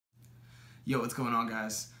Yo, what's going on,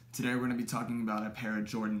 guys? Today we're going to be talking about a pair of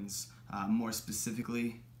Jordans, more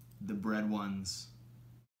specifically, the Bred Ones.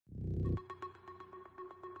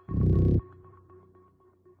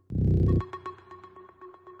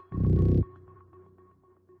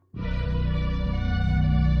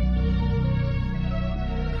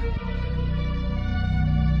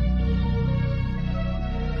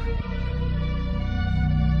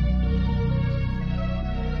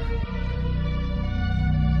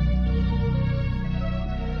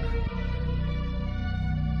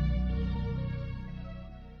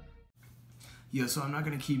 Yo, so I'm not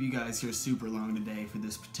going to keep you guys here super long today for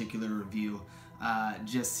this particular review,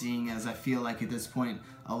 just seeing as I feel like at this point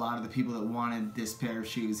a lot of the people that wanted this pair of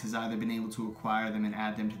shoes has either been able to acquire them and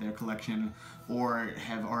add them to their collection or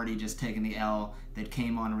have already just taken the L that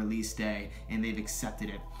came on release day and they've accepted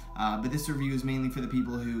it. But this review is mainly for the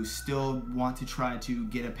people who still want to try to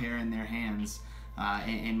get a pair in their hands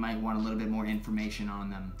and might want a little bit more information on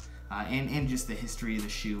them and just the history of the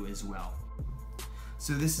shoe as well.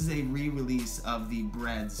 So this is a re-release of the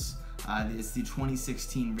Breds. It's the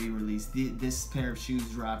 2016 re-release. This pair of shoes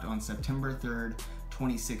dropped on September 3rd,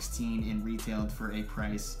 2016 and retailed for a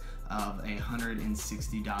price of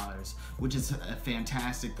 $160, which is a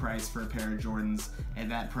fantastic price for a pair of Jordans. At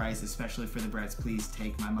that price, especially for the Breds, please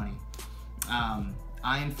take my money.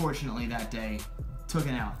 I unfortunately that day took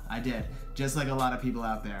an L. I did, just like a lot of people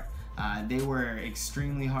out there. They were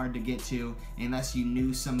extremely hard to get to unless you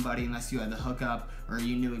knew somebody, unless you had the hookup or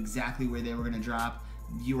you knew exactly where they were going to drop,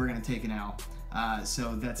 you were going to take an L.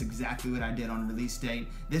 So that's exactly what I did on release date.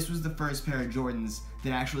 This was the first pair of Jordans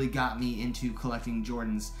that actually got me into collecting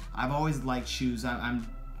Jordans. I've always liked shoes. I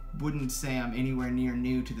wouldn't say I'm anywhere near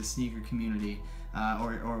new to the sneaker community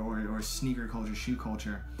or sneaker culture, shoe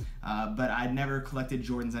culture. But I'd never collected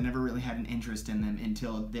Jordans. I never really had an interest in them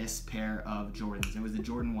until this pair of Jordans. It was the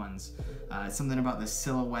Jordan Ones. Something about the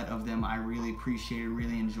silhouette of them I really appreciated,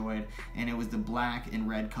 really enjoyed, and it was the black and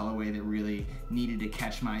red colorway that really needed to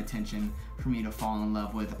catch my attention for me to fall in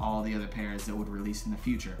love with all the other pairs that would release in the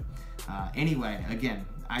future. Anyway, again,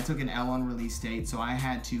 I took an L on release date, so I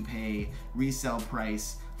had to pay resale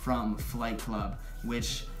price from Flight Club,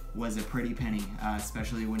 which was a pretty penny,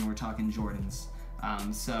 especially when we're talking Jordans.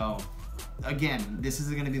 So again, this is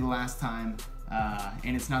going to be the last time,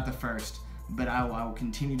 and it's not the first, but I will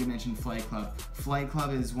continue to mention Flight Club. Flight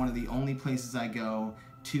Club is one of the only places I go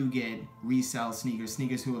to get resale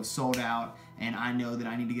sneakers who have sold out, and I know that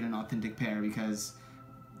I need to get an authentic pair because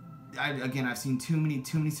I've seen too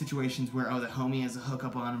many situations where, oh, the homie has a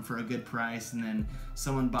hookup on them for a good price, and then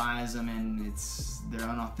someone buys them and they're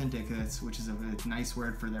unauthentic, which is a nice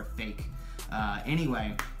word for they're fake.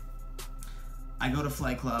 Anyway, I go to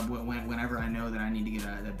Flight Club whenever I know that I need to get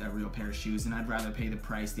a real pair of shoes, and I'd rather pay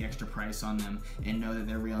the extra price on them and know that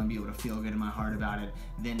they're real and be able to feel good in my heart about it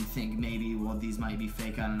than think maybe, well, these might be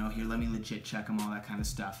fake, I don't know, here, let me legit check them, all that kind of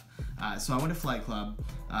stuff. So I went to Flight Club.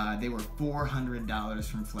 They were $400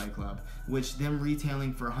 from Flight Club, which them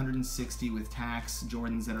retailing for $160 with tax.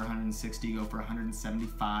 Jordans that are $160 go for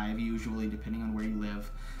 $175 usually, depending on where you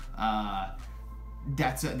live.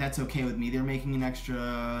 That's okay with me. They're making an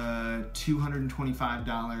extra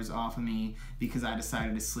 $225 off of me because I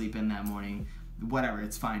decided to sleep in that morning. Whatever,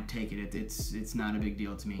 it's fine, take it. It's not a big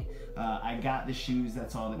deal to me. I got the shoes,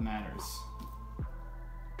 that's all that matters.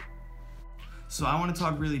 So I want to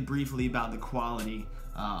talk really briefly about the quality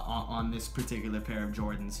on this particular pair of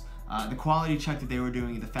Jordans. The quality check that they were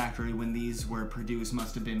doing at the factory when these were produced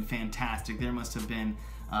must have been fantastic. There must have been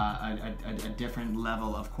a different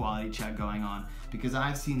level of quality check going on, because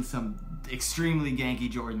I've seen some extremely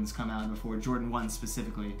ganky Jordans come out before, Jordan 1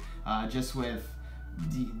 specifically, just with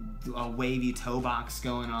a wavy toe box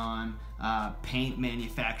going on, paint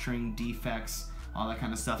manufacturing defects, all that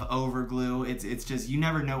kind of stuff, over glue. It's just, you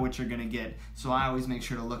never know what you're gonna get, so I always make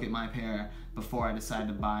sure to look at my pair before I decide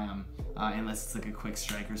to buy them, unless it's like a quick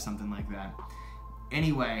strike or something like that.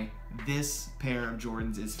 Anyway, this pair of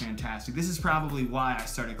Jordans is fantastic. This is probably why I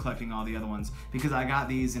started collecting all the other ones, because I got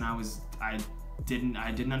these and I didn't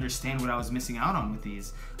understand what I was missing out on with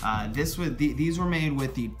these. These were made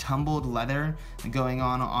with the tumbled leather going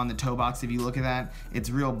on the toe box. If you look at that, it's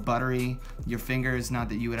real buttery. Your fingers, not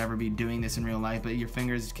that you would ever be doing this in real life, but your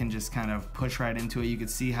fingers can just kind of push right into it. You can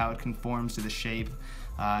see how it conforms to the shape.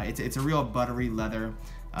 It's a real buttery leather.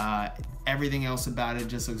 Everything else about it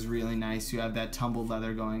just looks really nice. You have that tumbled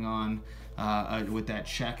leather going on with that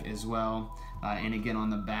check as well, and again on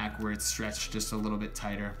the back where it's stretched just a little bit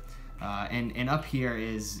tighter. And up here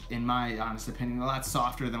is, in my honest opinion, a lot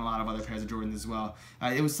softer than a lot of other pairs of Jordans as well.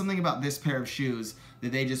 It was something about this pair of shoes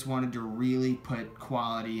that they just wanted to really put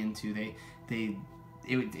quality into. They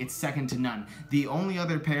it's second to none. The only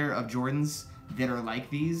other pair of Jordans that are like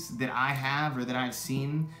these that I have or that I've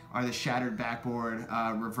seen are the shattered backboard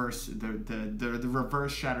the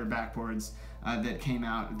reverse shattered backboards that came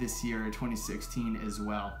out this year, 2016 as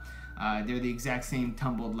well. They're the exact same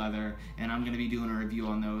tumbled leather, and I'm going to be doing a review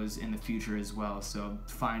on those in the future as well, so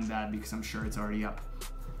find that because I'm sure it's already up.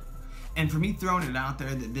 And for me throwing it out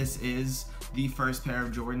there that this is the first pair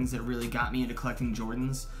of Jordans that really got me into collecting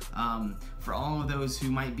Jordans, for all of those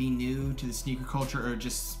who might be new to the sneaker culture or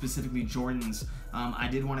just specifically Jordans, I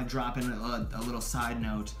did want to drop in a little side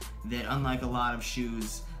note that unlike a lot of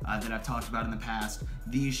shoes that I've talked about in the past,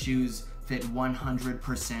 these shoes fit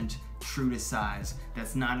 100% true to size.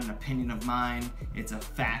 That's not an opinion of mine, it's a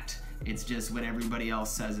fact. It's just what everybody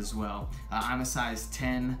else says as well. I'm a size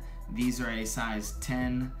 10. These are a size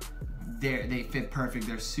 10. They fit perfect.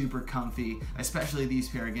 They're super comfy, especially these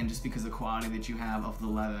pair, again, just because of the quality that you have of the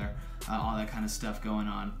leather, all that kind of stuff going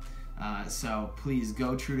on. So please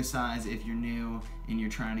go true to size if you're new and you're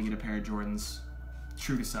trying to get a pair of Jordans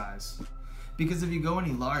true to size. Because if you go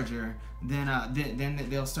any larger, then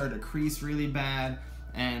they'll start to crease really bad,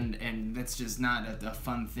 and that's just not a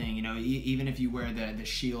fun thing. You know, even if you wear the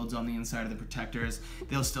shields on the inside of the protectors,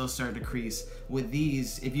 they'll still start to crease. With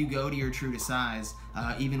these, if you go to your true to size,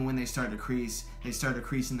 even when they start to crease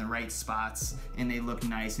in the right spots, and they look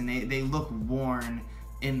nice, and they look worn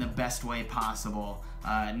in the best way possible,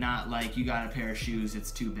 not like you got a pair of shoes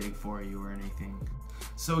that's too big for you or anything.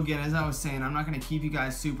 So again, as I was saying, I'm not going to keep you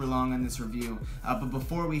guys super long on this review, but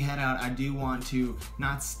before we head out, I do want to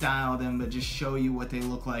not style them, but just show you what they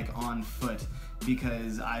look like on foot,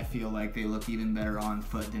 because I feel like they look even better on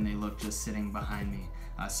foot than they look just sitting behind me.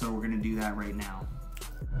 So we're going to do that right now.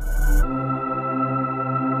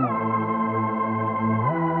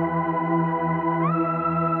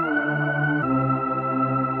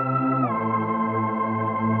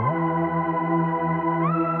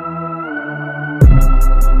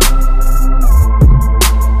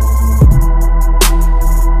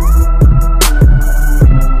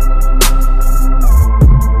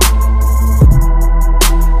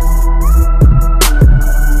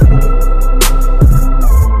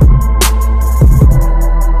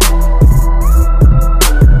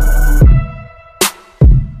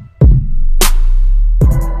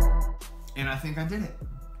 I did it.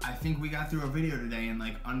 I think we got through a video today in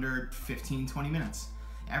like under 15-20 minutes.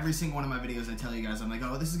 Every single one of my videos I tell you guys, I'm like,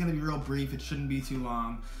 oh, this is gonna be real brief, it shouldn't be too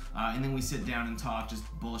long, and then we sit down and talk, just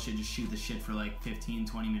bullshit, just shoot the shit for like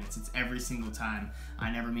 15-20 minutes. It's every single time. I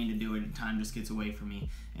never mean to do it, time just gets away from me.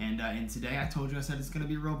 And today I told you, I said it's gonna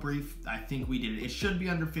be real brief. I think we did it. It should be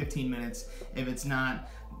under 15 minutes. If it's not,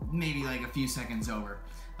 maybe like a few seconds over.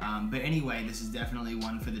 But anyway, this is definitely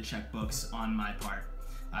one for the checkbooks on my part.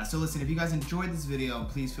 So listen, if you guys enjoyed this video,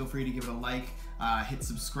 please feel free to give it a like, hit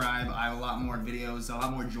subscribe. I have a lot more videos, a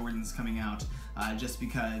lot more Jordans coming out, just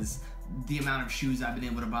because the amount of shoes I've been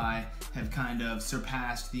able to buy have kind of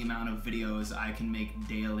surpassed the amount of videos I can make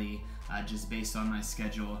daily, just based on my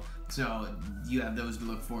schedule. So you have those to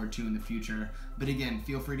look forward to in the future. But again,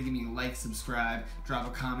 feel free to give me a like, subscribe, drop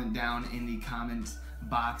a comment down in the comment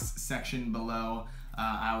box section below.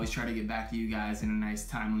 I always try to get back to you guys in a nice,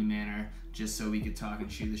 timely manner, just so we could talk and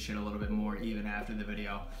shoot the shit a little bit more even after the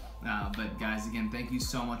video. But guys, again, thank you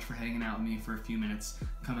so much for hanging out with me for a few minutes,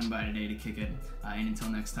 coming by today to kick it. And until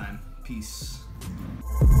next time, peace.